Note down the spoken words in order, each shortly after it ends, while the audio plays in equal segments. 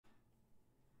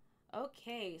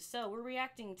Okay, so we're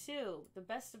reacting to the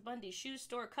Best of Bundy Shoe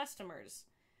Store Customers.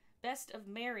 Best of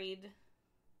Married.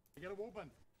 You gotta open.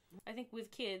 I think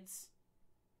with kids.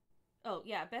 Oh,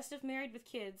 yeah, Best of Married with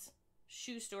Kids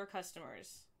Shoe Store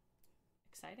Customers.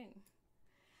 Exciting.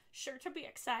 Sure to be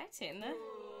exciting.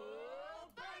 Oh,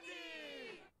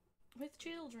 Bundy! With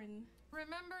children.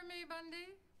 Remember me, Bundy?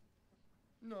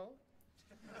 No.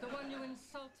 The one you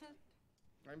insulted?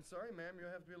 I'm sorry, ma'am. You'll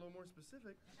have to be a little more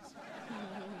specific.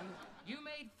 You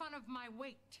made fun of my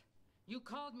weight. You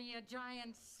called me a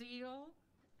giant seal?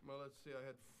 Well, let's see. I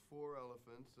had 4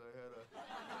 elephants. I had a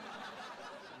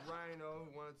rhino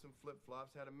who wanted some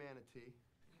flip-flops. Had a manatee.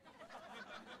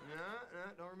 Nah,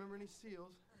 don't remember any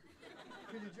seals.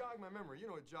 Could you jog my memory? You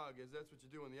know what jog is. That's what you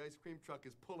do when the ice cream truck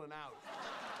is pulling out.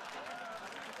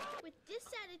 With this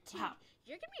attitude,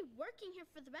 you're gonna be working here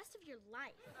for the rest of your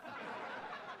life.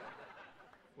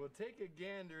 Well, take a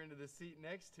gander into the seat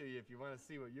next to you if you want to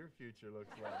see what your future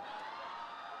looks like.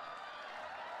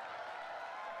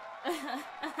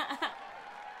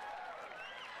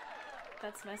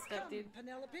 That's messed up, dude.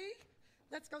 Penelope,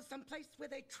 let's go someplace where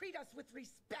they treat us with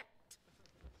respect.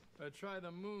 Try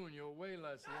the moon, you'll weigh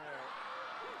less there.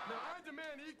 Now, I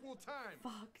demand equal time.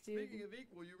 Fuck, dude. Speaking of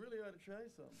equal, you really ought to try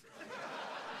something.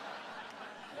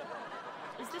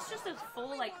 Is this just a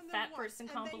full, like, fat person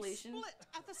compilation? They split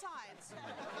at the sides.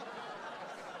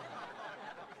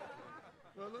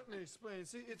 Well, let me explain.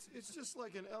 See, it's just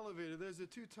like an elevator. There's a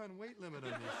 2-ton weight limit on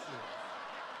these shit.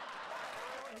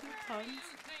 2 Where tons? do you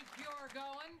think you're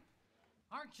going?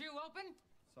 Aren't you open?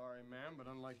 Sorry, ma'am, but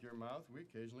unlike your mouth, we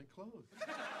occasionally close.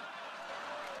 Damn.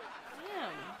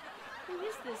 Who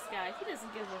is this guy? He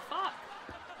doesn't give a fuck.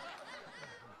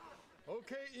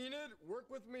 Okay, Enid, work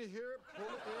with me here. Pull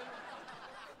it in.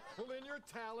 Pull in your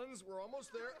talons. We're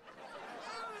almost there.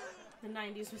 The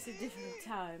 90s was a different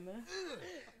time.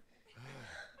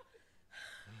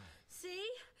 See?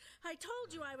 I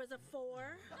told you I was a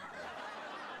 4.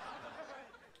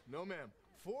 No, ma'am.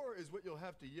 4 is what you'll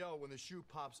have to yell when the shoe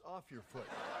pops off your foot.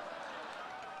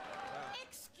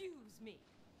 Excuse me,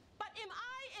 but am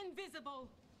I invisible?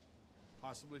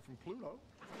 Possibly from Pluto.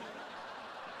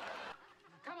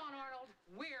 Come on, Arnold.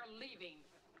 We're leaving.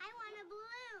 I want a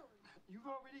balloon. You've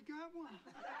already got one.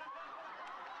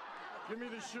 Give me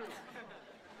the shoe.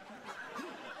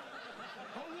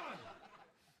 Hold on.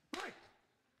 Break.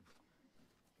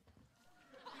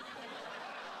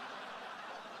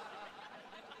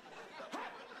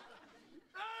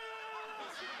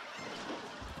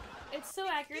 It's so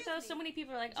accurate, though. So many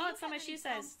people are like, oh, it's not my shoe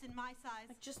size. In my size.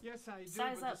 Like, just Yes, I do,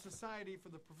 size but up. the Society for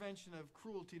the Prevention of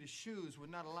Cruelty to Shoes would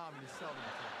not allow me to sell them to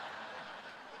you.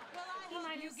 Well, I hope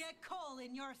minus. you get coal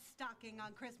in your stocking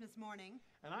on Christmas morning.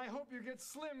 And I hope you get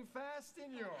slim fast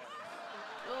in yours.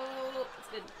 Oh, it's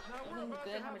good. Now, we're about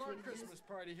Good. to How have much our weight is Christmas this?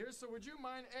 party here, so would you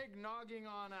mind eggnogging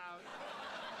on out?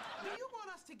 Do you want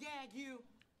us to gag you?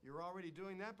 You're already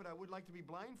doing that, but I would like to be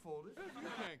blindfolded. You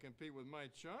can't compete with my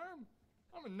charm.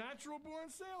 I'm a natural-born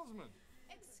salesman.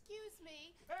 Excuse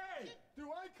me. Hey!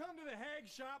 Do I come to the hag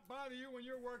shop bother you when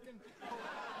you're working?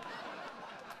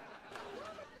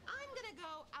 I'm gonna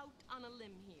go out on a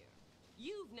limb here.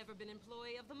 You've never been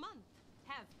Employee of the Month,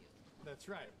 have you? That's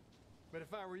right. But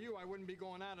if I were you, I wouldn't be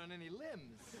going out on any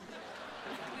limbs.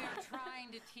 We are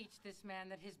trying to teach this man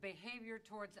that his behavior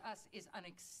towards us is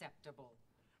unacceptable.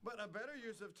 But a better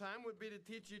use of time would be to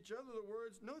teach each other the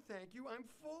words, no thank you, I'm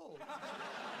full.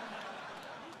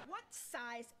 What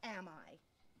size am I?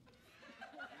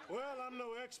 Well, I'm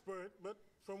no expert, but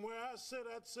from where I sit,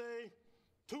 I'd say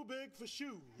too big for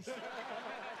shoes.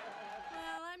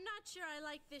 Well, I'm not sure I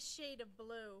like this shade of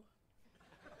blue.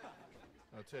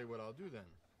 I'll tell you what I'll do then.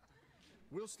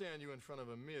 We'll stand you in front of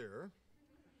a mirror.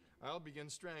 I'll begin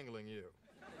strangling you.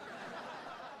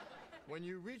 When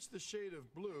you reach the shade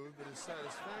of blue that is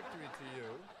satisfactory to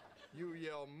you, you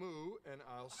yell moo and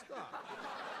I'll stop.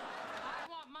 I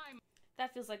want my...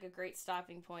 That feels like a great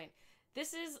stopping point.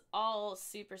 This is all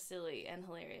super silly and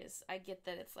hilarious. I get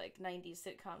that it's like 90s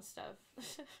sitcom stuff.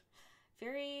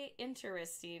 Very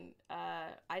interesting.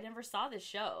 I never saw this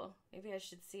show. Maybe I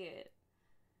should see it.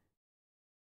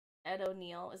 Ed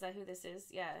O'Neill, is that who this is?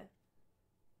 Yeah.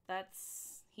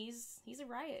 He's a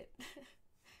riot.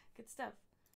 Good stuff.